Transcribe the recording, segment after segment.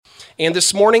And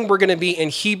this morning we're going to be in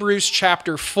Hebrews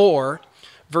chapter 4,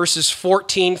 verses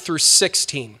 14 through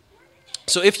 16.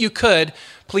 So if you could,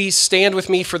 please stand with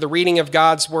me for the reading of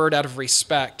God's word out of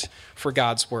respect for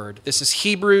God's word. This is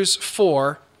Hebrews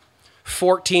 4,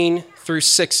 14 through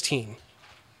 16.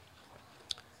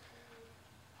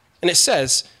 And it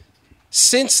says,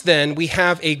 "Since then we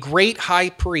have a great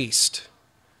high priest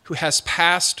who has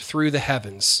passed through the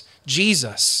heavens,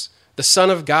 Jesus, the Son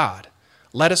of God.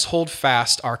 Let us hold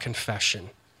fast our confession.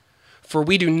 For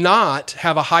we do not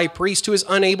have a high priest who is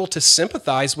unable to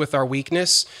sympathize with our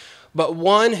weakness, but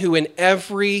one who in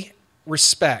every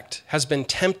respect has been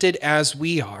tempted as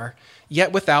we are,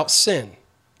 yet without sin.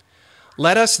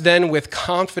 Let us then with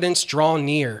confidence draw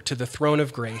near to the throne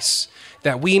of grace,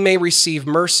 that we may receive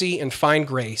mercy and find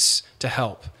grace to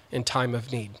help in time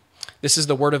of need." This is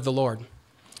the word of the Lord.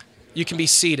 You can be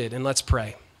seated and let's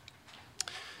pray.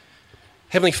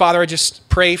 Heavenly Father, I just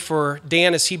pray for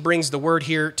Dan as he brings the word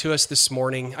here to us this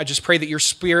morning. I just pray that your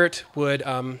Spirit would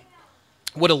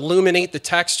illuminate the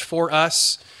text for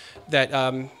us, that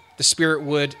the Spirit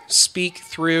would speak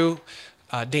through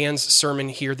Dan's sermon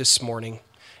here this morning,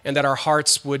 and that our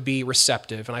hearts would be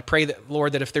receptive. And I pray that,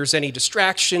 Lord, that if there's any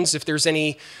distractions, if there's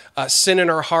any sin in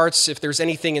our hearts, if there's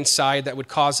anything inside that would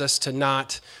cause us to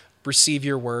not receive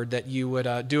your word, that you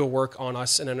would do a work on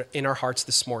us and in our hearts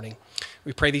this morning.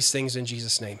 We pray these things in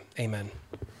Jesus' name. Amen.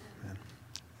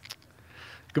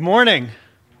 Good morning.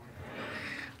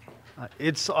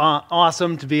 It's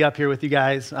awesome to be up here with you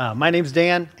guys. My name's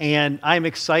Dan, and I'm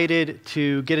excited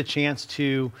to get a chance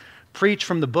to preach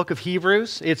from the book of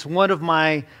Hebrews. It's one of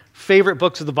my favorite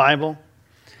books of the Bible,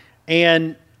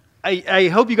 and I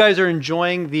hope you guys are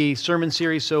enjoying the sermon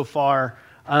series so far.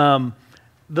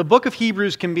 The book of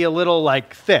Hebrews can be a little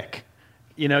thick.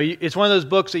 You know, it's one of those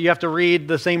books that you have to read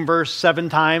the same verse 7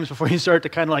 times before you start to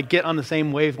kind of get on the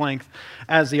same wavelength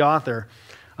as the author.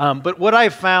 But what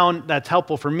I've found that's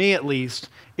helpful for me at least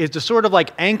is to sort of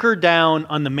anchor down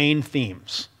on the main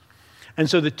themes. And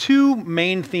so the two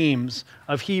main themes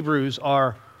of Hebrews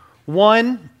are,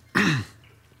 one,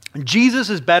 Jesus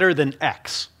is better than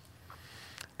X.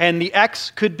 And the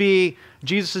X could be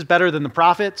Jesus is better than the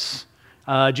prophets,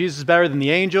 Jesus is better than the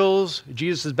angels,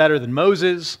 Jesus is better than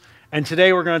Moses, and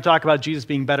today we're going to talk about Jesus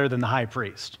being better than the high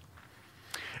priest.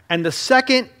 And the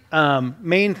second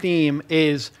main theme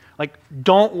is,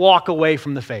 don't walk away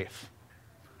from the faith.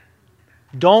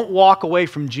 Don't walk away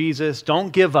from Jesus, don't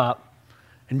give up,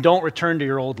 and don't return to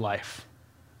your old life.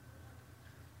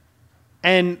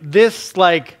 And this,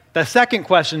 the second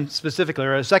question specifically,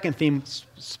 or the second theme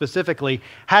specifically,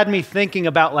 had me thinking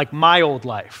about my old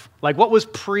life. What was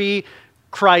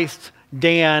pre-Christ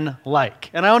Dan like?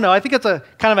 And I don't know, I think it's a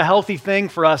kind of a healthy thing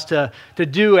for us to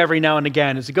do every now and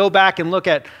again, is to go back and look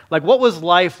at what was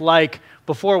life like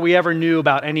before we ever knew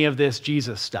about any of this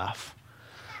Jesus stuff.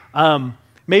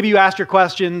 Maybe you ask your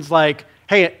questions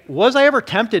hey, was I ever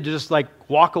tempted to just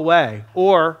walk away?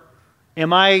 Or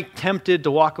am I tempted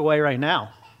to walk away right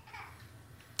now?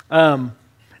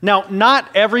 Now, not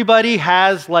everybody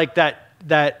has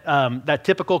that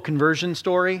typical conversion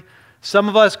story. Some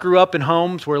of us grew up in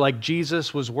homes where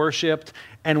Jesus was worshiped,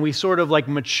 and we sort of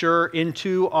mature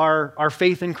into our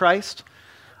faith in Christ.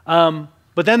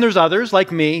 But then there's others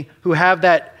like me who have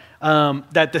that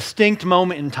distinct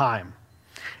moment in time.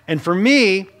 And for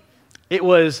me, it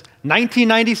was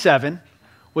 1997,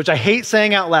 which I hate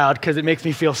saying out loud because it makes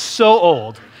me feel so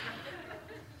old.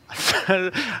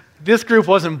 This group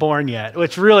wasn't born yet,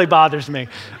 which really bothers me.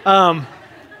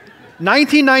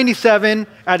 1997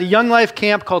 at a Young Life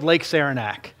camp called Lake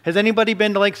Saranac. Has anybody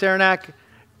been to Lake Saranac?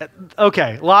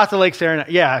 Okay, lots of Lake Saranac.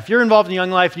 Yeah, if you're involved in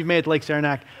Young Life, you've made it to Lake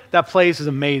Saranac. That place is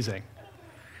amazing.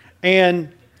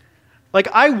 And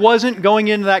I wasn't going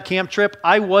into that camp trip,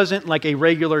 I wasn't a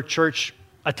regular church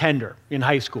attender in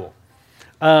high school.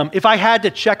 If I had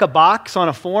to check a box on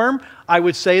a form, I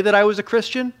would say that I was a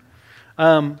Christian.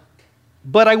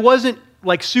 But I wasn't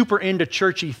super into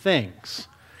churchy things.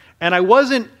 And I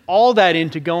wasn't all that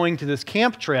into going to this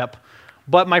camp trip,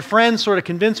 but my friends sort of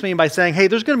convinced me by saying, hey,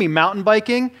 there's going to be mountain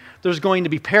biking, there's going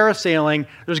to be parasailing,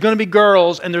 there's going to be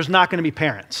girls, and there's not going to be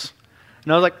parents.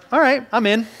 And I was like, all right, I'm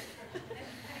in.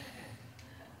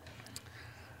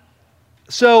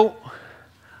 So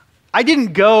I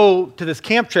didn't go to this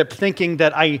camp trip thinking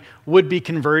that I would be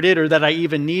converted or that I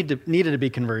even needed to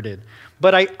be converted.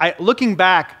 But I looking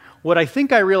back, what I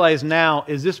think I realize now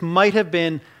is this might have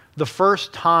been the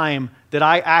first time that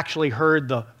I actually heard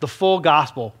the full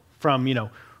gospel from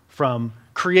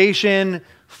creation,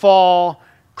 fall,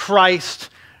 Christ,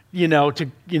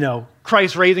 to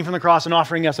Christ raising from the cross and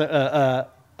offering us a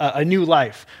a new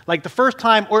life. Like the first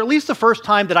time, or at least the first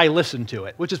time that I listened to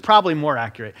it, which is probably more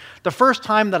accurate. The first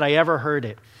time that I ever heard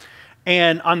it.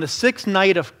 And on the 6th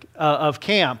night of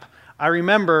camp, I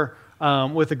remember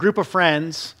with a group of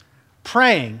friends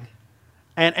praying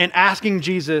and asking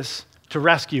Jesus to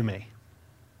rescue me.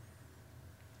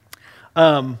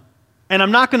 And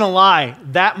I'm not going to lie,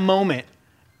 that moment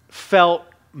felt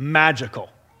magical.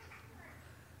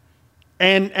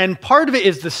 And part of it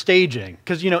is the staging,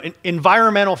 because,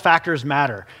 environmental factors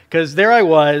matter. Because there I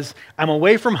was, I'm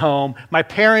away from home, my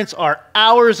parents are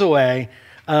hours away,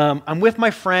 I'm with my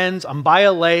friends, I'm by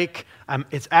a lake,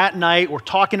 it's at night, we're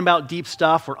talking about deep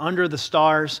stuff, we're under the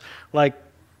stars. Like,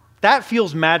 that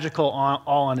feels magical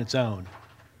all on its own.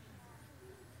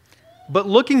 But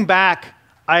looking back,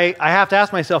 I have to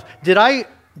ask myself, did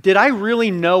I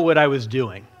really know what I was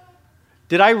doing?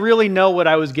 Did I really know what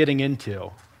I was getting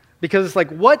into? Because it's like,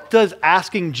 what does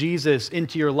asking Jesus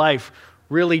into your life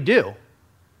really do?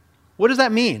 What does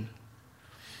that mean?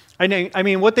 I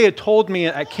mean, what they had told me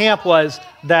at camp was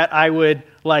that I would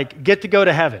get to go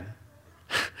to heaven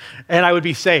and I would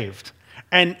be saved.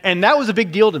 And that was a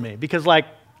big deal to me because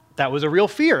that was a real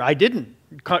fear. I didn't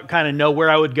kind of know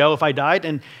where I would go if I died.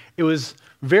 And it was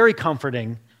very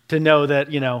comforting to know that,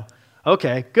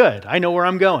 okay, good, I know where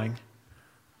I'm going.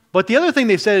 But the other thing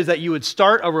they said is that you would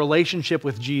start a relationship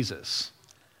with Jesus.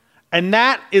 And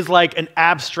that is like an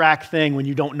abstract thing when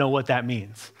you don't know what that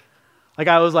means.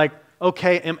 I was like,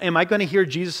 okay, am I going to hear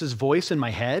Jesus' voice in my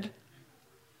head?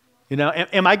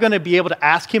 Am I going to be able to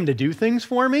ask him to do things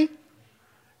for me?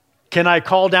 Can I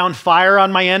call down fire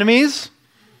on my enemies?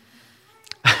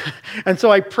 And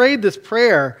so I prayed this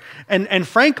prayer, and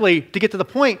frankly, to get to the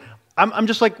point, I'm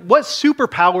just like, what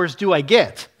superpowers do I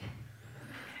get?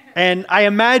 And I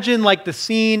imagine the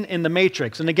scene in The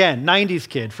Matrix, and again, 90s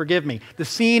kid, forgive me, the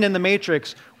scene in The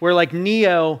Matrix where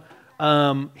Neo,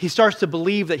 he starts to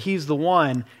believe that he's the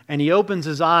one, and he opens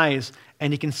his eyes,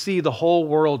 and he can see the whole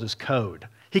world is code.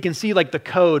 He can see the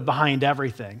code behind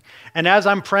everything. And as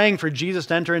I'm praying for Jesus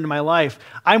to enter into my life,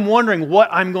 I'm wondering what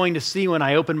I'm going to see when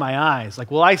I open my eyes.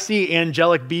 Will I see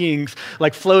angelic beings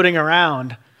floating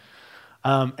around?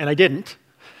 And I didn't.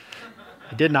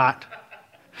 I did not.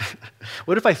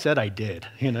 What if I said I did?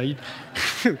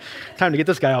 Time to get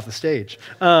this guy off the stage.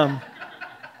 But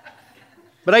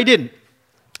I didn't.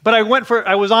 But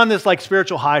I was on this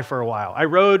spiritual high for a while. I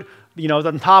rode,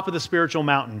 on top of the spiritual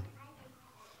mountain.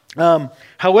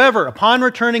 However, upon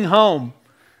returning home,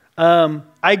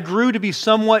 I grew to be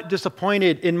somewhat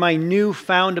disappointed in my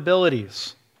newfound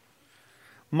abilities.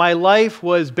 My life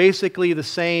was basically the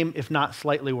same, if not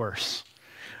slightly worse.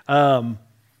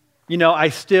 I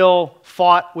still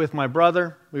fought with my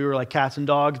brother. We were like cats and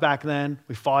dogs back then.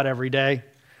 We fought every day.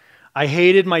 I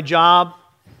hated my job.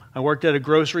 I worked at a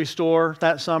grocery store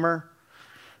that summer.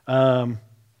 I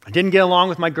didn't get along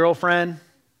with my girlfriend.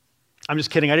 I'm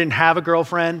just kidding. I didn't have a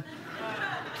girlfriend.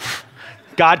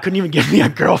 God couldn't even give me a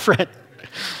girlfriend.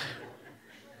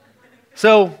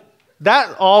 So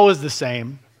that all was the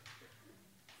same.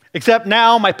 Except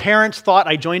now my parents thought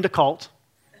I joined a cult.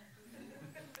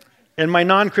 And my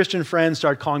non-Christian friends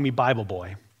started calling me Bible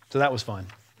Boy. So that was fun.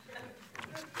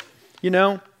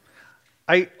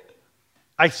 I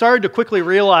started to quickly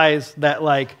realize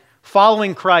that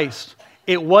following Christ,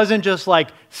 it wasn't just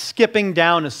skipping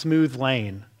down a smooth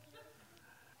lane.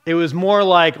 It was more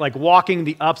like walking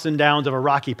the ups and downs of a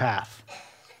rocky path.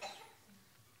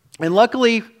 And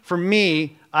luckily for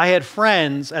me, I had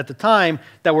friends at the time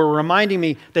that were reminding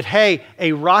me that, hey,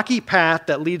 a rocky path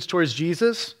that leads towards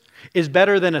Jesus is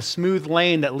better than a smooth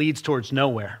lane that leads towards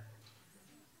nowhere.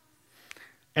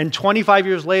 And 25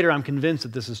 years later, I'm convinced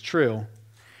that this is true.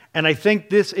 And I think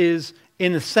this is,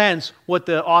 in a sense, what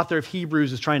the author of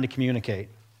Hebrews is trying to communicate.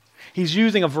 He's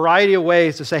using a variety of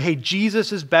ways to say, hey,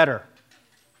 Jesus is better.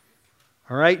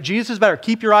 All right? Jesus is better.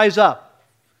 Keep your eyes up.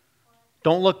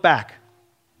 Don't look back.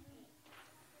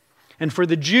 And for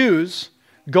the Jews,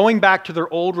 going back to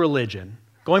their old religion,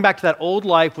 going back to that old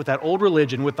life with that old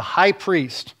religion, with the high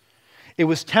priest, it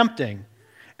was tempting.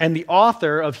 And the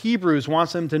author of Hebrews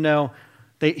wants them to know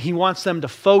that he wants them to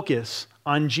focus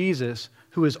on Jesus,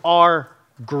 who is our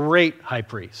great high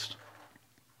priest.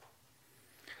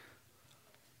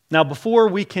 Now, before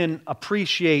we can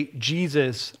appreciate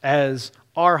Jesus as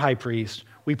our high priest,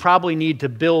 we probably need to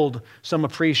build some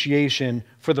appreciation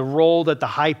for the role that the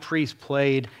high priest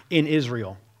played in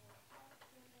Israel.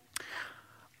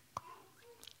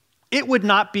 It would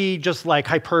not be just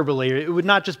hyperbole. It would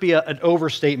not just be an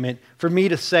overstatement for me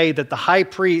to say that the high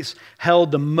priest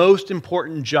held the most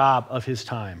important job of his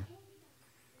time.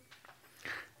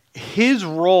 His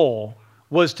role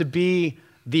was to be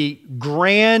the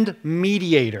grand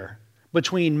mediator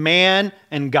between man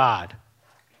and God.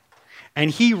 And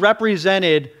he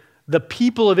represented the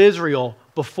people of Israel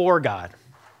before God.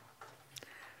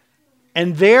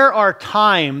 And there are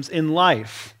times in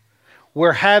life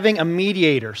where having a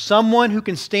mediator, someone who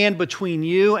can stand between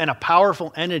you and a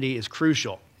powerful entity, is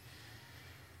crucial.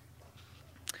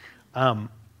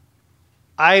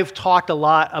 I've talked a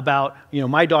lot about,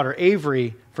 my daughter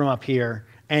Avery from up here,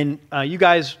 and you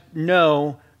guys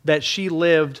know that she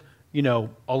lived,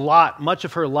 much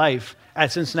of her life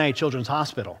at Cincinnati Children's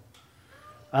Hospital.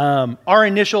 Our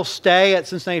initial stay at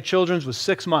Cincinnati Children's was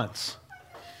 6 months.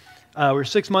 We were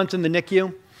 6 months in the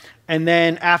NICU, and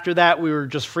then after that, we were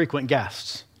just frequent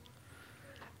guests.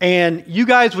 And you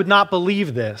guys would not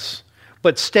believe this,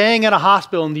 but staying at a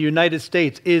hospital in the United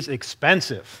States is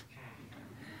expensive.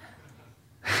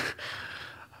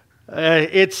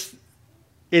 It's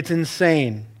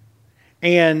insane.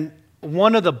 And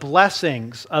one of the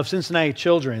blessings of Cincinnati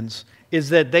Children's is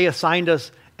that they assigned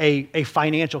us a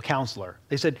financial counselor.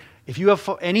 They said, if you have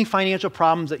any financial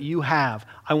problems that you have,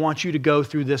 I want you to go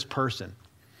through this person.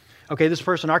 Okay, this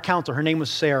person, our counselor, her name was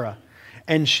Sarah,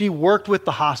 and she worked with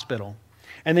the hospital,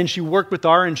 and then she worked with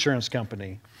our insurance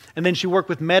company, and then she worked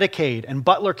with Medicaid and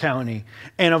Butler County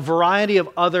and a variety of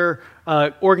other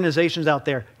organizations out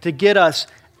there to get us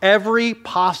every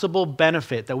possible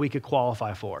benefit that we could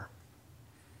qualify for.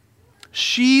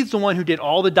 She's the one who did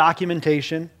all the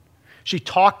documentation. She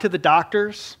talked to the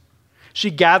doctors. She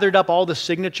gathered up all the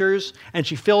signatures, and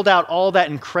she filled out all that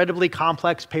incredibly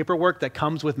complex paperwork that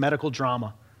comes with medical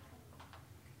drama.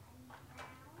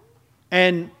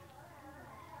 And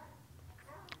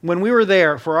when we were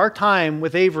there for our time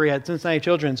with Avery at Cincinnati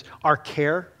Children's, our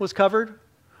care was covered,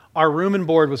 our room and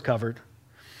board was covered,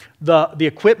 the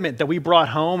equipment that we brought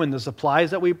home and the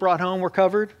supplies that we brought home were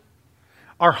covered,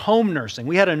 our home nursing.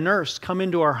 We had a nurse come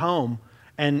into our home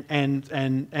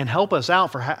and help us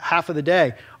out for half of the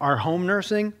day. Our home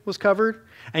nursing was covered,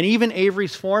 and even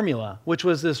Avery's formula, which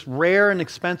was this rare and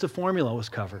expensive formula, was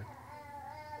covered.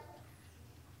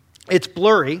 It's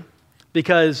blurry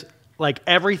because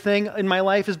everything in my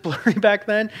life is blurry back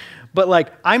then,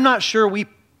 but I'm not sure we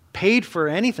paid for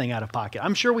anything out of pocket.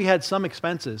 I'm sure we had some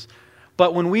expenses,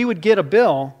 but when we would get a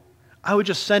bill, I would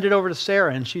just send it over to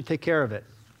Sarah and she'd take care of it.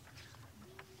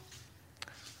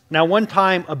 Now, one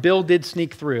time a bill did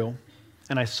sneak through,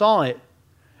 and I saw it,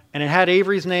 and it had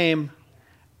Avery's name,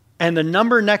 and the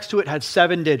number next to it had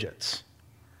 7 digits.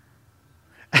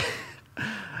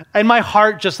 And my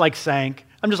heart just sank.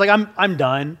 I'm just I'm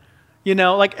done.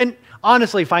 And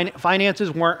honestly,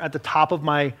 finances weren't at the top of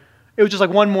my, it was just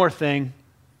one more thing.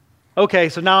 Okay,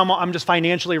 so now I'm just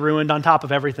financially ruined on top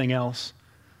of everything else.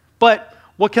 But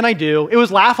what can I do? It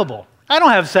was laughable. I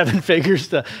don't have 7 figures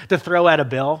to throw at a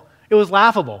bill. It was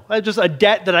laughable. It was just a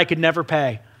debt that I could never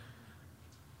pay.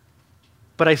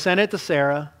 But I sent it to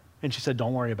Sarah, and she said,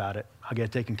 don't worry about it. I'll get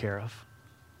it taken care of.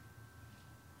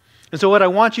 And so what I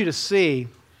want you to see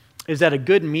is that a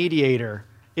good mediator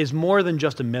is more than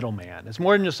just a middleman. It's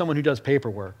more than just someone who does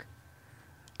paperwork.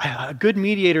 A good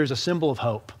mediator is a symbol of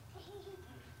hope.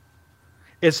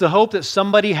 It's the hope that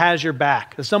somebody has your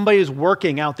back, that somebody is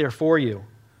working out there for you.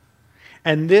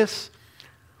 And this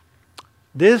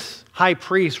high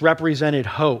priest represented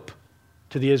hope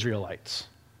to the Israelites.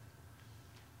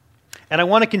 And I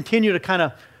want to continue to kind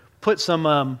of put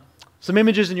some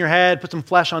images in your head, put some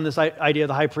flesh on this idea of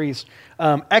the high priest.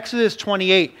 Exodus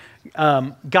 28,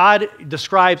 God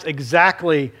describes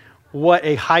exactly what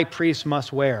a high priest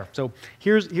must wear. So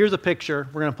here's a picture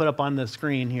we're going to put up on the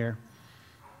screen here.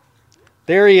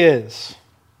 There he is.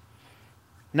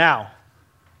 Now,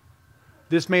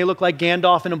 this may look like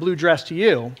Gandalf in a blue dress to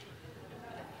you,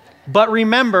 but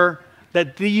remember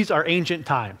that these are ancient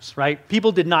times, right?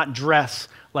 People did not dress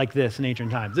like this in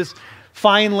ancient times. This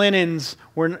fine linens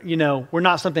were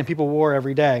not something people wore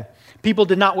every day. People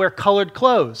did not wear colored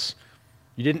clothes.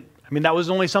 That was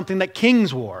only something that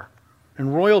kings wore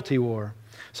and royalty wore.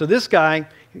 So this guy,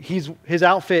 his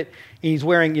outfit, he's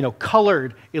wearing,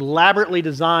 colored, elaborately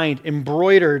designed,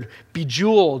 embroidered,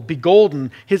 bejeweled,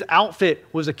 begolden. His outfit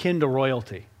was akin to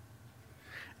royalty.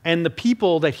 And the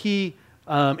people that he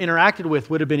interacted with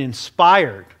would have been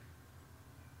inspired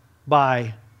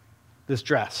by this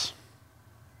dress.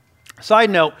 Side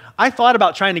note, I thought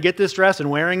about trying to get this dress and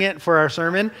wearing it for our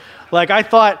sermon. I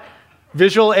thought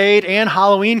visual aid and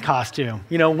Halloween costume,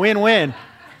 win-win.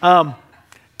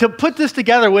 To put this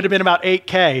together would have been about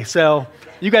 $8,000, so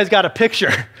you guys got a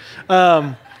picture.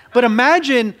 But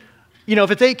imagine,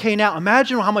 if it's $8,000 now,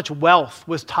 imagine how much wealth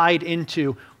was tied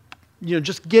into,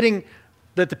 just getting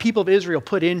that the people of Israel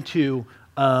put into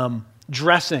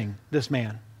dressing this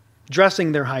man.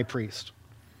 dressing their high priest.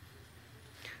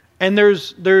 And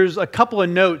there's a couple of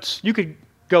notes. You could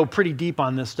go pretty deep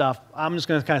on this stuff. I'm just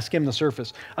going to kind of skim the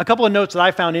surface. A couple of notes that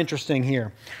I found interesting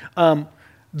here.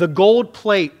 The gold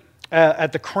plate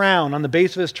at the crown on the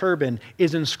base of his turban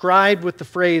is inscribed with the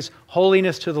phrase,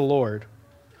 "Holiness to the Lord."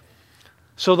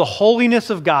 So the holiness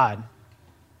of God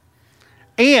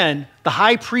and the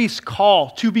high priest's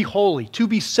call to be holy, to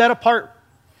be set apart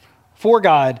for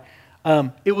God,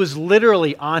 it was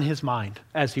literally on his mind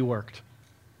as he worked.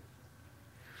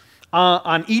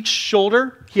 On each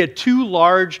shoulder, he had 2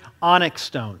 large onyx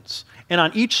stones. And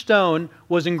on each stone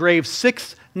was engraved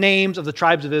 6 names of the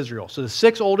tribes of Israel. So the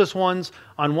 6 oldest ones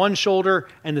on one shoulder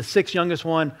and the 6 youngest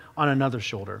one on another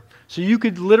shoulder. So you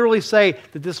could literally say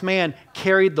that this man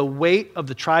carried the weight of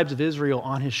the tribes of Israel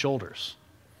on his shoulders.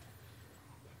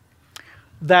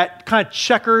 That kind of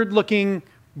checkered looking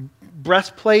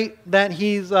breastplate that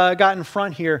he's got in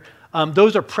front here,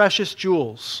 those are precious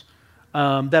jewels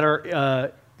that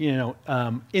are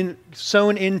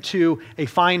sewn into a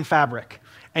fine fabric.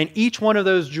 And each one of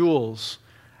those jewels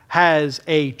has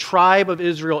a tribe of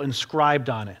Israel inscribed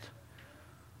on it.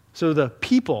 So the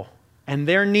people and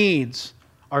their needs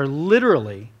are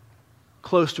literally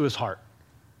close to his heart.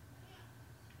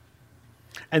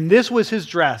 And this was his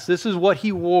dress. This is what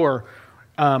he wore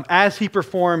as he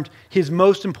performed his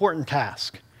most important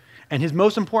task. And his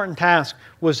most important task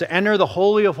was to enter the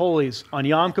Holy of Holies on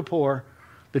Yom Kippur,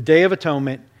 the Day of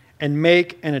Atonement, and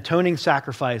make an atoning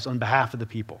sacrifice on behalf of the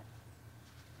people.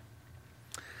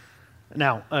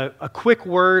 Now, a quick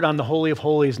word on the Holy of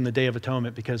Holies and the Day of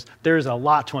Atonement, because there's a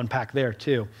lot to unpack there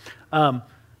too.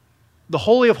 The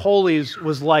Holy of Holies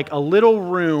was like a little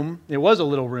room, it was a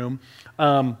little room,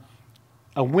 a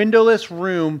windowless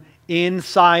room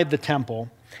inside the temple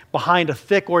behind a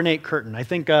thick ornate curtain. I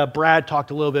think Brad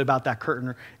talked a little bit about that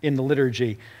curtain in the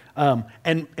liturgy.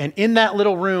 And in that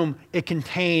little room, it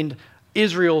contained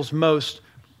Israel's most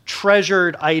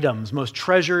treasured items, most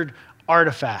treasured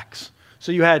artifacts.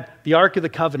 So you had the Ark of the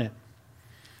Covenant,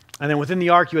 and then within the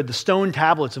Ark you had the stone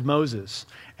tablets of Moses,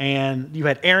 and you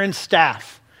had Aaron's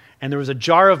staff, and there was a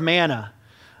jar of manna,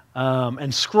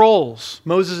 and scrolls.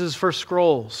 Moses' first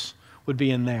scrolls would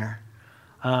be in there.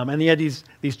 And you had these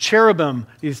cherubim,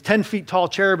 these 10 feet tall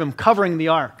cherubim covering the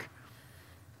Ark.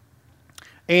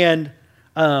 And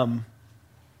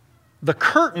the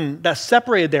curtain that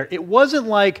separated there, it wasn't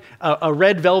like a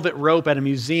red velvet rope at a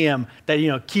museum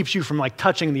that keeps you from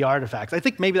touching the artifacts. I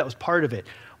think maybe that was part of it.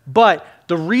 But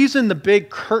the reason the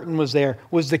big curtain was there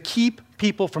was to keep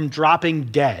people from dropping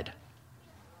dead.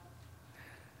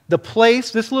 The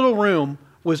place, this little room,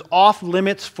 was off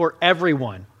limits for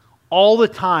everyone all the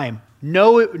time.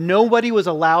 Nobody was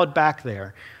allowed back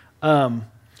there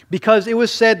because it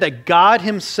was said that God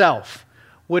himself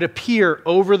would appear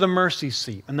over the mercy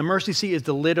seat. And the mercy seat is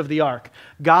the lid of the ark.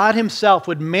 God himself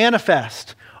would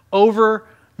manifest over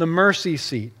the mercy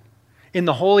seat in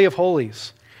the Holy of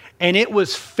Holies. And it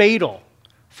was fatal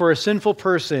for a sinful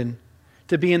person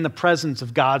to be in the presence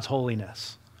of God's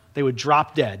holiness. They would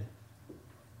drop dead.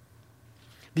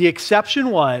 The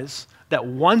exception was that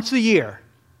once a year,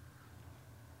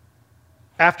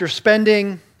 after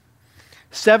spending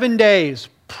 7 days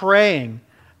praying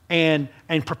and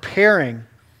preparing,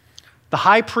 the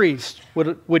high priest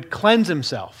would cleanse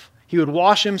himself. He would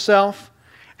wash himself,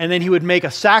 and then he would make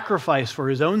a sacrifice for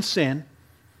his own sin.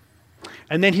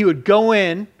 And then he would go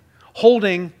in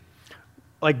holding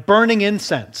burning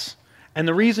incense. And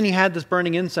the reason he had this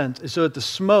burning incense is so that the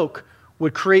smoke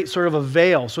would create sort of a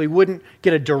veil, so he wouldn't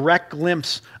get a direct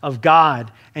glimpse of God.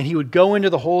 And he would go into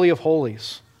the Holy of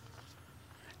Holies.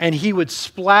 And he would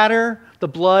splatter the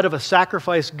blood of a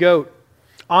sacrificed goat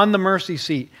on the mercy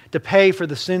seat to pay for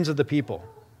the sins of the people.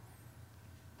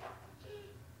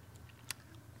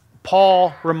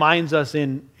 Paul reminds us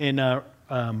in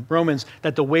Romans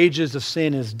that the wages of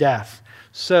sin is death.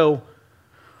 So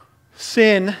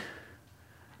sin,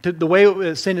 the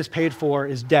way sin is paid for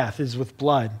is death, is with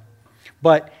blood.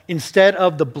 But instead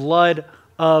of the blood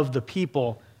of the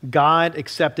people, God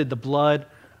accepted the blood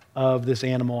of this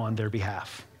animal on their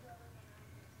behalf.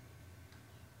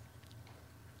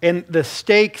 And the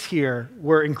stakes here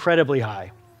were incredibly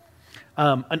high.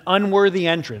 An unworthy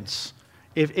entrance.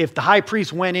 If the high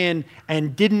priest went in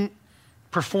and didn't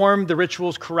perform the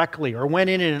rituals correctly or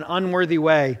went in an unworthy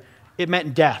way, it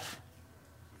meant death.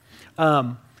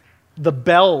 The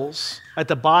bells at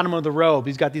the bottom of the robe,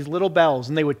 he's got these little bells,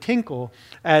 and they would tinkle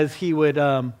as he would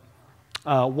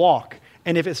walk.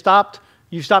 And if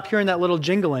you stopped hearing that little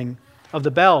jingling of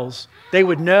the bells, they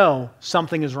would know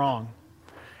something is wrong.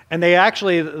 And they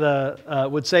actually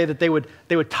would say that they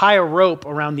would tie a rope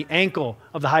around the ankle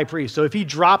of the high priest. So if he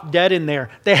dropped dead in there,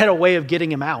 they had a way of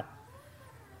getting him out.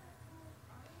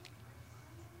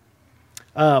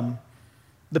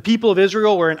 The people of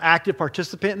Israel were an active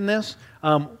participant in this.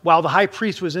 While the high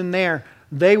priest was in there,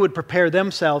 they would prepare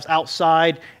themselves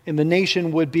outside, and the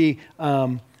nation would be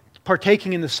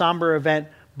partaking in the somber event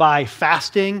by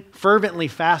fasting, fervently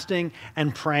fasting,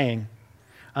 and praying.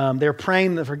 They were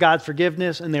praying for God's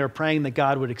forgiveness, and they were praying that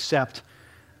God would accept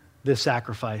this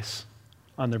sacrifice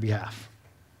on their behalf.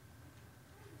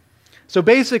 So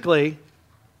basically,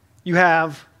 you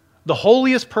have the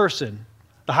holiest person,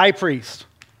 the high priest,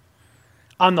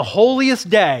 on the holiest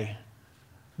day,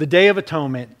 the Day of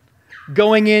Atonement,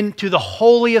 going into the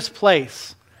holiest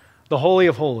place, the Holy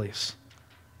of Holies.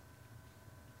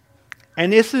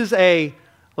 And this is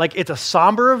it's a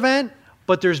somber event,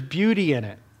 but there's beauty in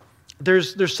it.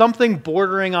 There's something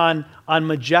bordering on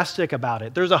majestic about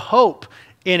it. There's a hope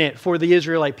in it for the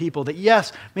Israelite people that,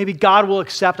 yes, maybe God will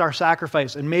accept our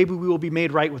sacrifice and maybe we will be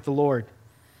made right with the Lord.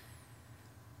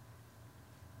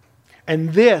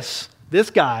 And this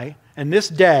guy and this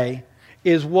day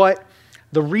is what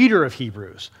the reader of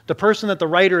Hebrews, the person that the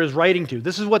writer is writing to,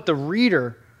 this is what the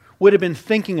reader would have been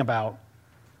thinking about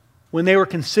when they were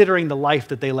considering the life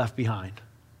that they left behind.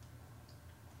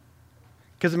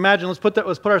 Because imagine, let's put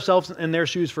ourselves in their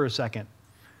shoes for a second.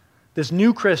 This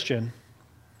new Christian,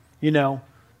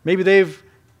 maybe they've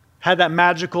had that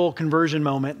magical conversion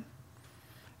moment,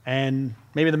 and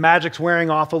maybe the magic's wearing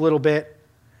off a little bit,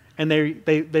 and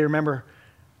they remember,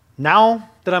 now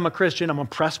that I'm a Christian, I'm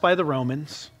oppressed by the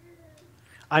Romans.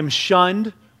 I'm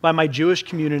shunned by my Jewish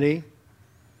community.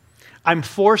 I'm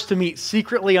forced to meet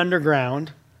secretly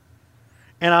underground,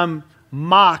 and I'm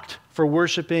mocked for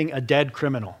worshiping a dead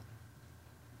criminal.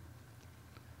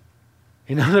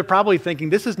 They're probably thinking,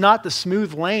 this is not the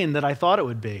smooth lane that I thought it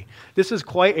would be. This is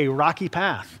quite a rocky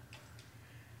path.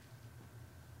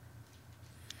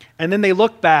 And then they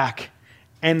look back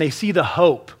and they see the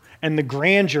hope and the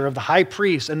grandeur of the high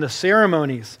priest and the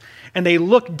ceremonies. And they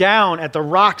look down at the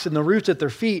rocks and the roots at their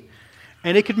feet,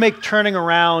 and it could make turning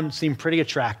around seem pretty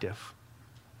attractive.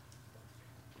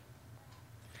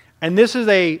 And this is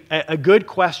a good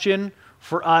question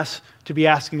for us to be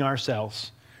asking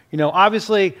ourselves.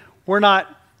 Obviously, we're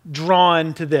not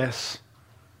drawn to this.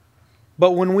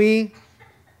 But when we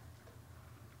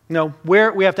have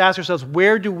to ask ourselves,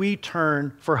 where do we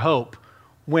turn for hope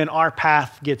when our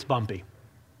path gets bumpy?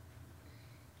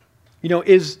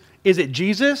 Is it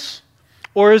Jesus?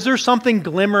 Or is there something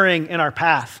glimmering in our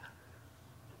path?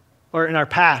 Or in our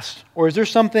past? Or is there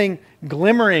something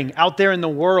glimmering out there in the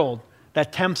world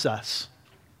that tempts us?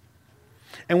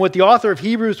 And what the author of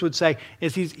Hebrews would say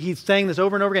is he's saying this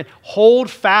over and over again. Hold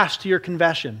fast to your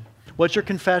confession. What's your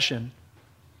confession?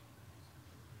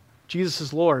 Jesus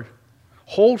is Lord.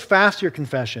 Hold fast to your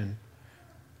confession.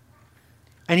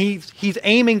 And he's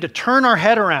aiming to turn our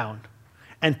head around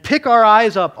and pick our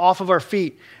eyes up off of our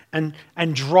feet and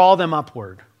draw them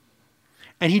upward.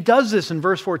 And he does this in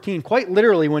verse 14 quite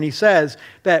literally when he says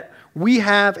that we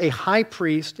have a high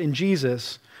priest in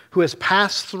Jesus who has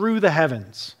passed through the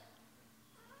heavens.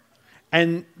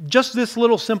 And just this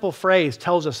little simple phrase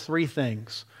tells us three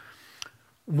things.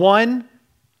 One,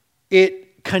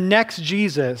 it connects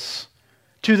Jesus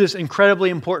to this incredibly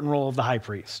important role of the high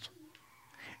priest.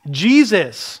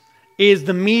 Jesus is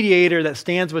the mediator that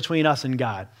stands between us and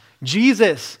God.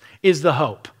 Jesus is the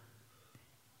hope.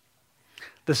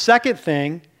 The second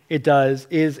thing it does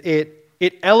is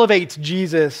it elevates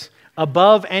Jesus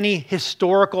above any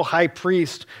historical high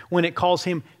priest when it calls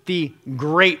him the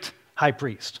great high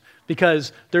priest.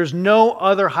 Because there's no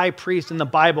other high priest in the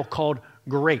Bible called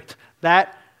great.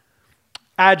 That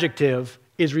adjective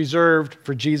is reserved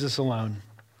for Jesus alone.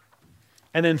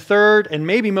 And then third, and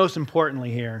maybe most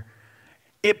importantly here,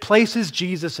 it places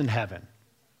Jesus in heaven.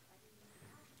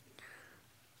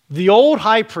 The old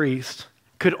high priest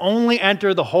could only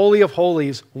enter the Holy of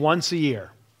Holies once a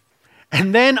year.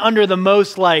 And then under the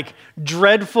most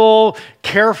dreadful,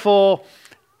 careful,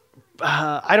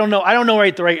 I don't know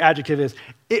what the right adjective is.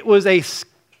 It was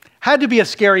had to be a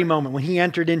scary moment when he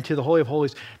entered into the Holy of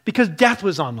Holies because death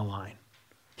was on the line.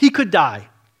 He could die.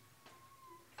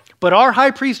 But our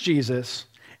high priest Jesus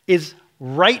is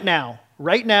right now,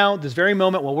 this very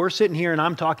moment while we're sitting here and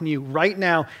I'm talking to you right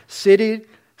now, seated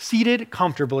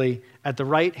comfortably at the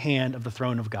right hand of the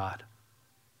throne of God.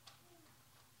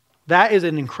 That is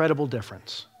an incredible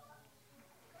difference.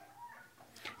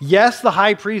 Yes, the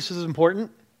high priest is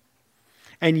important.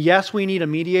 And yes, we need a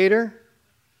mediator.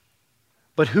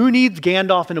 But who needs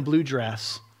Gandalf in a blue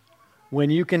dress when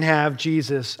you can have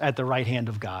Jesus at the right hand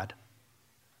of God?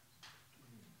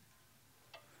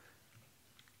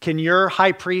 can your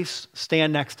high priest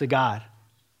stand next to God?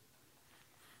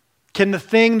 Can the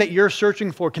thing that you're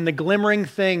searching for, can the glimmering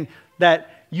thing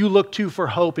that you look to for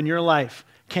hope in your life,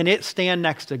 can it stand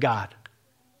next to God?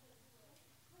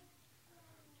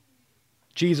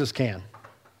 Jesus can.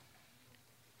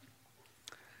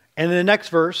 And in the next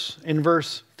verse, in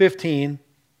verse 15,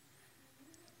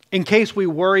 in case we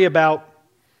worry about,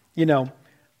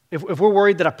 if we're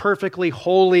worried that a perfectly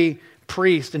holy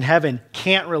priest in heaven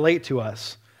can't relate to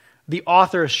us, the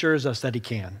author assures us that he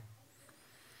can.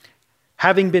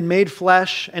 Having been made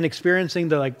flesh and experiencing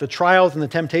the trials and the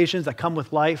temptations that come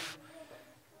with life,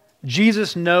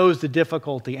 Jesus knows the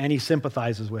difficulty and he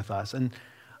sympathizes with us. And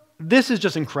this is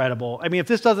just incredible. I mean, if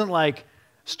this doesn't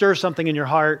stir something in your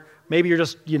heart, maybe you're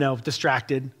just,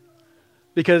 distracted,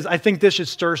 because I think this should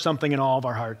stir something in all of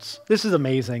our hearts. This is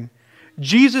amazing.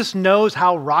 Jesus knows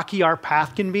how rocky our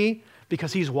path can be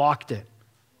because he's walked it.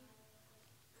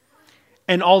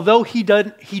 And although he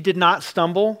did not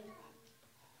stumble,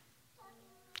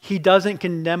 he doesn't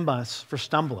condemn us for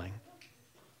stumbling.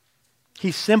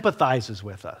 He sympathizes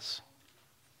with us.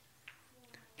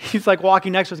 He's like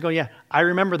walking next to us going, yeah, I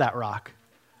remember that rock.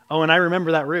 Oh, and I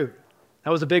remember that root. That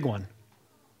was a big one.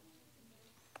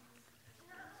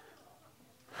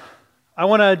 I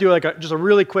want to do just a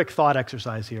really quick thought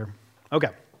exercise here. Okay.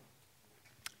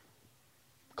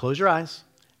 Close your eyes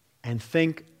and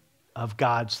think of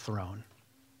God's throne.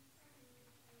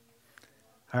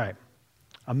 All right.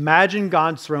 Imagine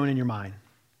God's throne in your mind.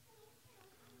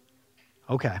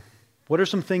 Okay. What are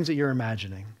some things that you're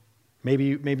imagining? Maybe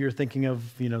you're thinking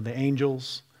of, the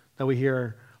angels that we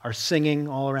hear are singing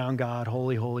all around God,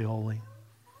 holy, holy, holy.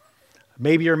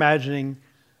 Maybe you're imagining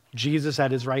Jesus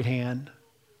at his right hand.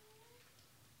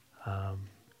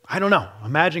 I don't know.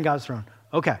 Imagine God's throne.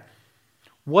 Okay.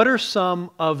 What are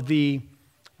some of the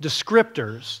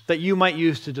descriptors that you might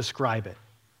use to describe it?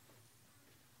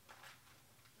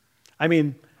 I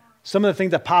mean, some of the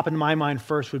things that pop into my mind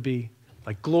first would be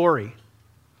like glory,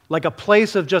 like a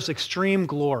place of just extreme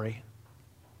glory.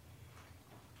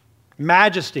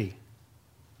 Majesty,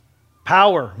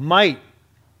 power, might,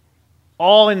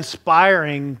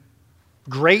 all-inspiring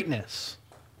greatness.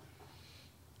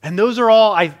 And those are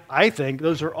all, I think,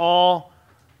 those are all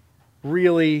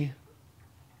really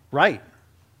right.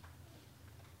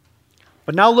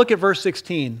 But now look at verse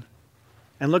 16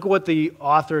 and look at what the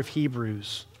author of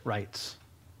Hebrews writes.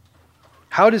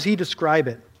 How does he describe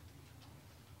it?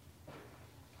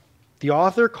 The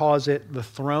author calls it the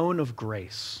throne of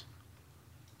grace.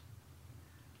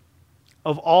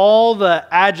 Of all the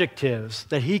adjectives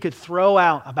that he could throw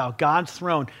out about God's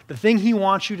throne, the thing he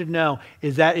wants you to know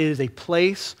is that it is a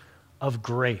place of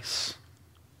grace.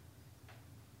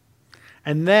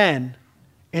 And then,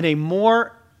 in a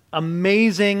more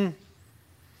amazing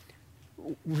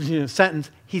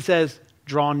sentence, he says,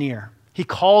 draw near. He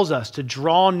calls us to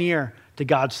draw near to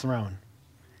God's throne.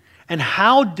 And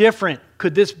how different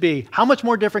could this be? How much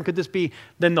more different could this be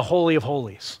than the Holy of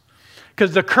Holies?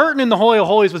 Because the curtain in the Holy of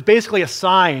Holies was basically a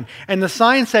sign, and the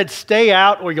sign said, stay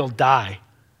out or you'll die.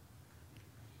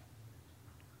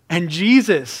 And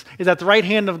Jesus is at the right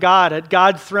hand of God, at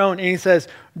God's throne, and he says,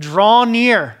 draw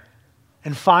near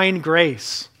and find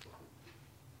grace.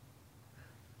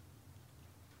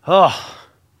 Oh,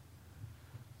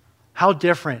 how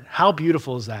different, how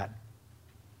beautiful is that?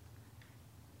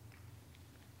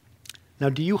 Now,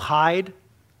 do you hide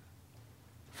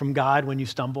from God when you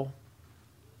stumble?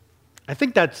 I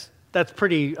think that's a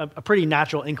pretty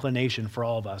natural inclination for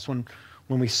all of us. When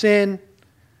we sin,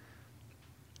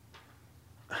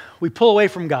 we pull away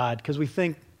from God because we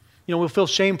think, we'll feel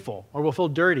shameful or we'll feel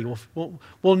dirty.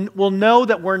 We'll know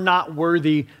that we're not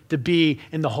worthy to be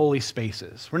in the holy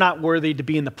spaces. We're not worthy to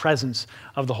be in the presence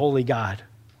of the holy God.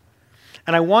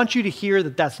 And I want you to hear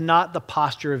that that's not the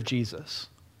posture of Jesus.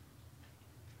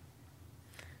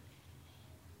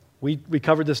 We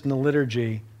covered this in the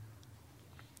liturgy.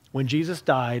 When Jesus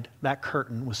died, that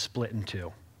curtain was split in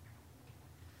two.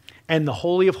 And the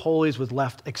Holy of Holies was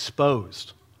left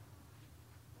exposed.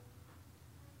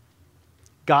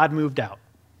 God moved out.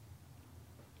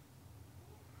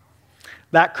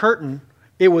 That curtain,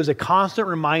 it was a constant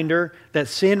reminder that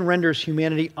sin renders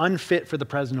humanity unfit for the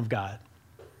presence of God.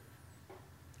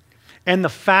 And the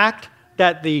fact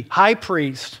that the high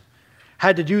priest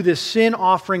had to do this sin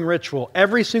offering ritual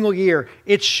every single year,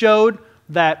 it showed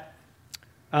that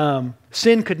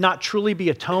sin could not truly be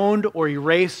atoned or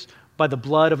erased by the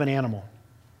blood of an animal.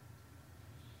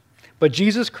 But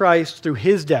Jesus Christ, through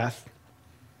his death,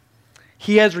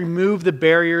 he has removed the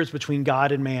barriers between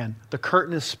God and man. The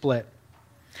curtain is split.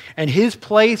 And his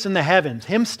place in the heavens,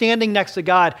 him standing next to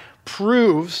God,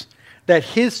 proves that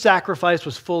his sacrifice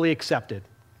was fully accepted.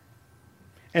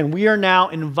 And we are now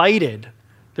invited,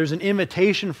 there's an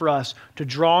invitation for us to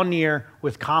draw near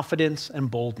with confidence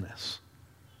and boldness.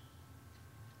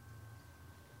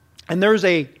 And there's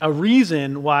a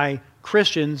reason why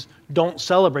Christians don't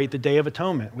celebrate the Day of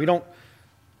Atonement. We don't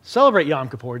celebrate Yom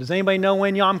Kippur. Does anybody know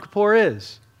when Yom Kippur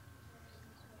is?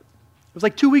 It was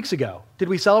like 2 weeks ago. Did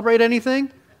we celebrate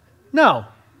anything? No.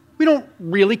 We don't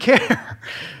really care.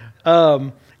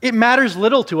 It matters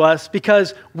little to us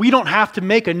because we don't have to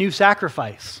make a new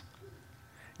sacrifice.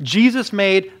 Jesus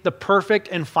made the perfect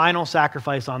and final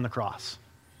sacrifice on the cross.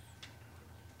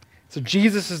 So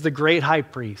Jesus is the great high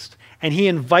priest, and he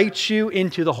invites you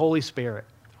into the Holy Spirit,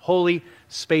 holy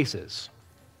spaces.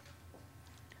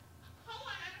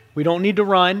 We don't need to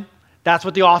run. That's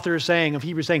what the author is saying of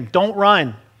Hebrews, saying, don't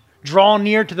run. Draw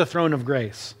near to the throne of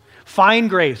grace. Find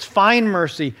grace, find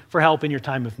mercy for help in your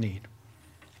time of need.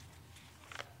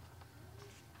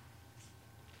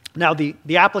 Now, the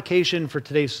application for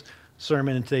today's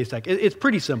sermon and today's text, it's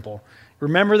pretty simple.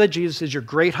 Remember that Jesus is your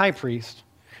great high priest,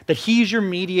 that he's your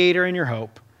mediator and your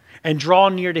hope, and draw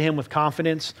near to him with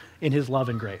confidence in his love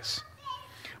and grace.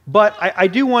 But I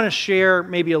do want to share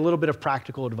maybe a little bit of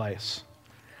practical advice.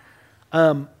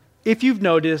 If you've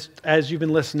noticed, as you've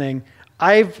been listening,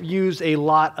 I've used a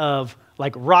lot of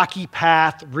like rocky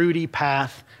path, rooty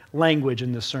path language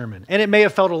in this sermon. And it may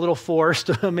have felt a little forced,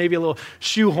 maybe a little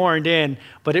shoehorned in,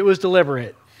 but it was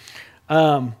deliberate.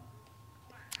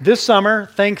 This summer,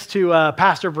 thanks to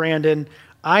Pastor Brandon,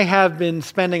 I have been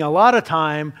spending a lot of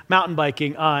time mountain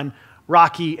biking on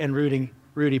rocky and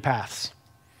rooty paths.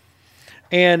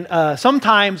 And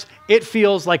sometimes it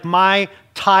feels like my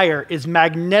tire is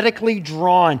magnetically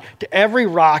drawn to every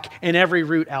rock and every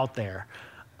root out there.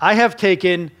 I have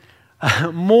taken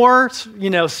more,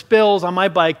 spills on my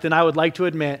bike than I would like to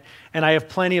admit, and I have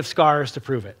plenty of scars to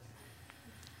prove it.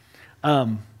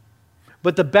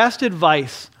 But the best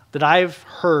advice that I've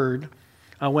heard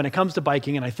when it comes to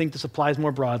biking, and I think this applies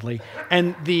more broadly,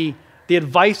 and the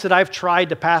advice that I've tried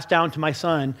to pass down to my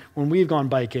son when we've gone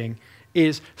biking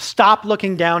is stop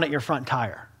looking down at your front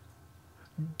tire.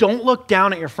 Don't look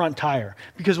down at your front tire,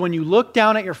 because when you look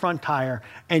down at your front tire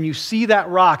and you see that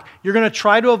rock, you're going to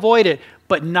try to avoid it,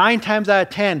 but 9 times out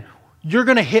of 10, you're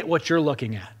going to hit what you're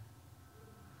looking at.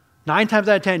 9 times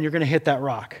out of 10, you're going to hit that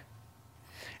rock.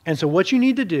 And so what you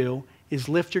need to do is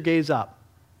lift your gaze up.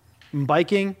 In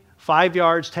biking, 5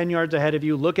 yards, 10 yards ahead of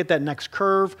you, look at that next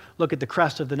curve, look at the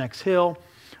crest of the next hill.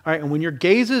 All right, and when your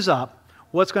gaze is up,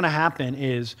 what's going to happen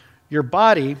is your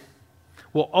body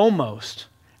will almost,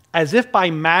 as if by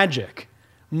magic,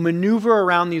 maneuver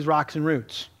around these rocks and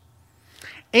roots.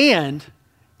 And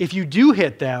if you do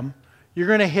hit them, you're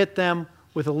going to hit them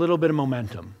with a little bit of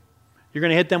momentum. You're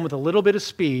going to hit them with a little bit of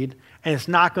speed, and it's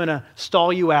not going to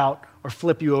stall you out or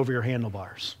flip you over your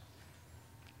handlebars.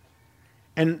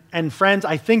 And friends,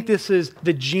 I think this is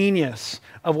the genius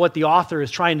of what the author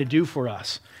is trying to do for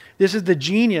us. This is the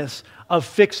genius of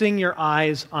fixing your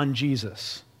eyes on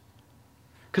Jesus.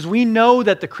 Because we know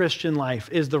that the Christian life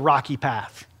is the rocky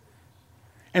path.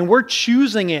 And we're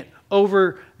choosing it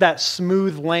over that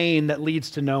smooth lane that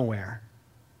leads to nowhere.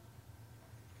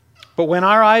 But when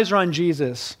our eyes are on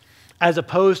Jesus, as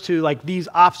opposed to like these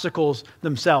obstacles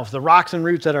themselves, the rocks and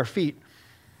roots at our feet,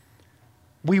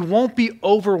 we won't be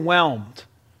overwhelmed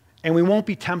and we won't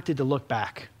be tempted to look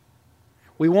back.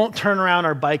 We won't turn around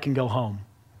our bike and go home.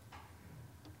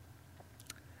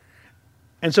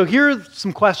 And so here are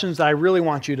some questions that I really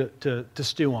want you to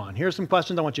stew on. Here are some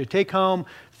questions I want you to take home,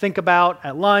 think about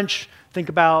at lunch, talk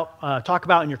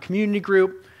about in your community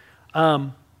group.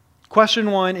 Question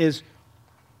 1 is,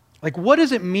 what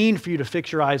does it mean for you to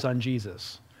fix your eyes on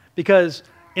Jesus? Because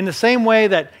in the same way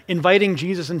that inviting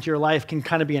Jesus into your life can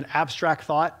kind of be an abstract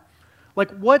thought,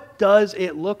 what does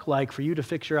it look like for you to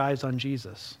fix your eyes on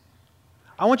Jesus?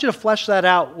 I want you to flesh that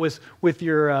out with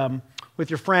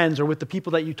your friends or with the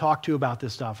people that you talk to about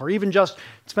this stuff, or even just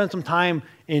spend some time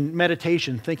in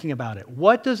meditation thinking about it.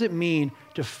 What does it mean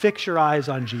to fix your eyes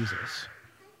on Jesus?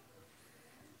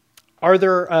 Are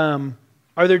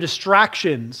there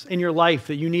distractions in your life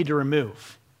that you need to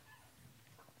remove?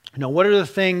 What are the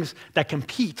things that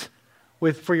compete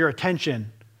for your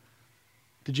attention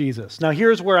to Jesus? Now,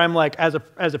 here's where I'm as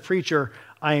a preacher,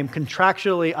 I am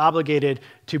contractually obligated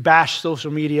to bash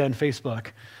social media and Facebook.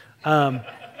 But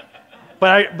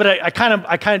I kind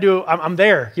of do. I'm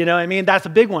there. You know what I mean? That's a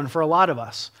big one for a lot of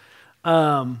us.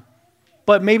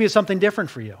 But maybe it's something different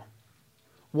for you.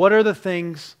 What are the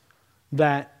things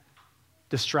that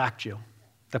distract you,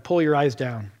 that pull your eyes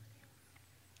down?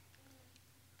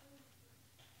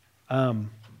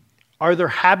 Are there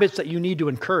habits that you need to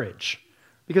encourage?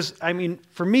 Because,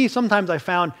 for me, sometimes I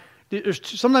found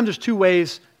sometimes there's two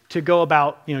ways to go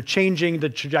about, changing the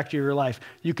trajectory of your life.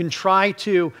 You can try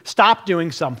to stop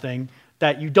doing something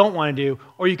that you don't want to do,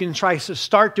 or you can try to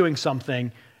start doing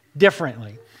something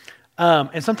differently.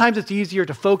 And sometimes it's easier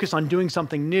to focus on doing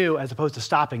something new as opposed to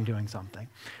stopping doing something.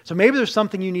 So maybe there's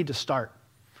something you need to start.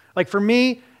 Like for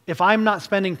me, if I'm not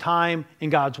spending time in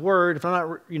God's Word, if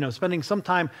I'm not, spending some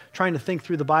time trying to think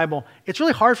through the Bible, it's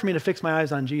really hard for me to fix my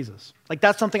eyes on Jesus. Like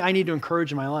that's something I need to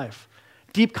encourage in my life.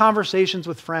 Deep conversations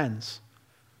with friends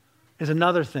is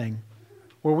another thing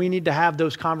where we need to have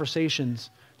those conversations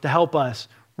to help us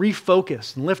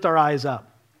refocus and lift our eyes up.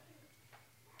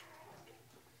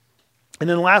 And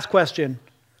then the last question,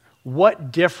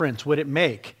 what difference would it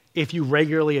make if you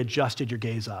regularly adjusted your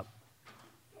gaze up?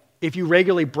 If you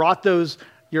regularly brought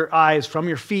your eyes from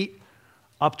your feet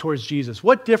up towards Jesus,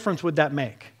 what difference would that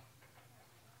make?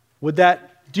 Would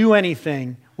that do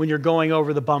anything when you're going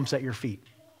over the bumps at your feet?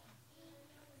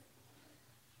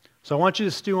 So I want you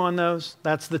to stew on those.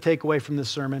 That's the takeaway from this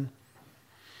sermon.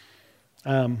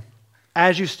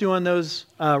 As you stew on those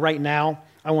right now,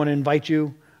 I want to invite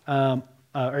you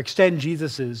or extend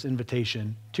Jesus'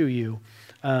 invitation to you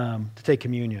to take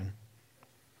communion.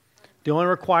 The only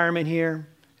requirement here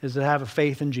is to have a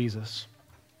faith in Jesus.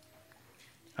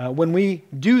 When we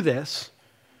do this,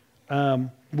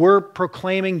 we're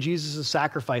proclaiming Jesus'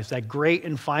 sacrifice, that great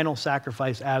and final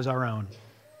sacrifice, as our own.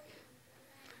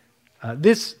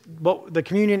 The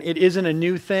communion, it isn't a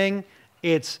new thing.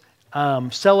 It's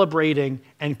celebrating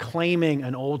and claiming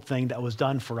an old thing that was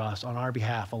done for us on our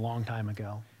behalf a long time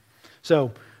ago.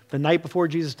 So the night before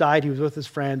Jesus died, he was with his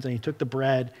friends, and he took the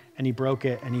bread, and he broke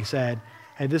it, and he said,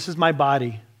 "Hey, this is my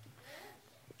body,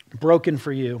 broken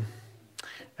for you."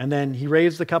 And then he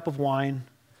raised the cup of wine,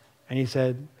 and he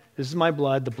said, "This is my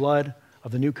blood, the blood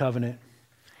of the new covenant."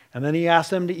 And then he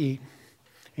asked them to eat.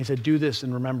 He said, "Do this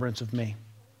in remembrance of me."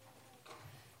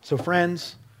 So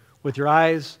friends, with your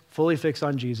eyes fully fixed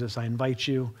on Jesus, I invite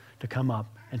you to come up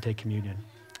and take communion.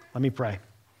 Let me pray.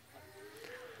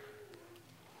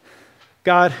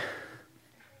 God,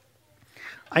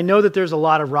 I know that there's a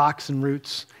lot of rocks and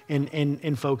roots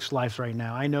in folks' lives right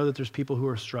now. I know that there's people who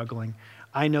are struggling.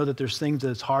 I know that there's things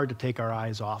that it's hard to take our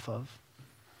eyes off of.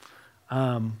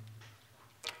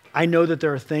 I know that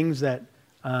there are things that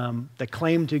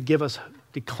claim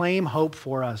to claim hope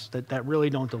for us that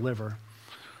really don't deliver.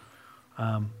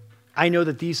 I know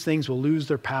that these things will lose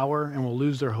their power and will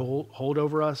lose their hold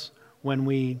over us when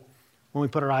we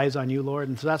put our eyes on you, Lord.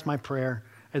 And so that's my prayer,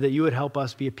 that you would help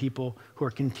us be a people who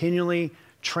are continually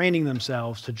training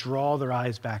themselves to draw their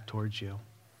eyes back towards you.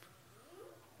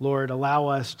 Lord, allow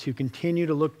us to continue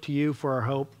to look to you for our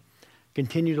hope,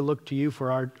 continue to look to you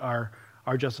for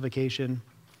our justification.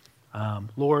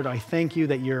 Lord, I thank you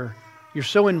that you're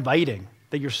so inviting,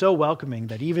 that you're so welcoming,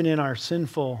 that even in our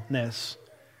sinfulness,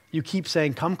 you keep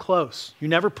saying, "Come close." You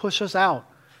never push us out.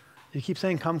 You keep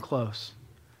saying, "Come close."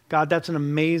 God, that's an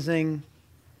amazing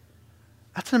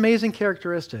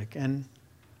characteristic, and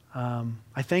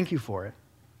I thank you for it.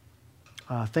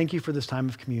 Thank you for this time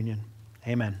of communion.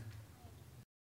 Amen.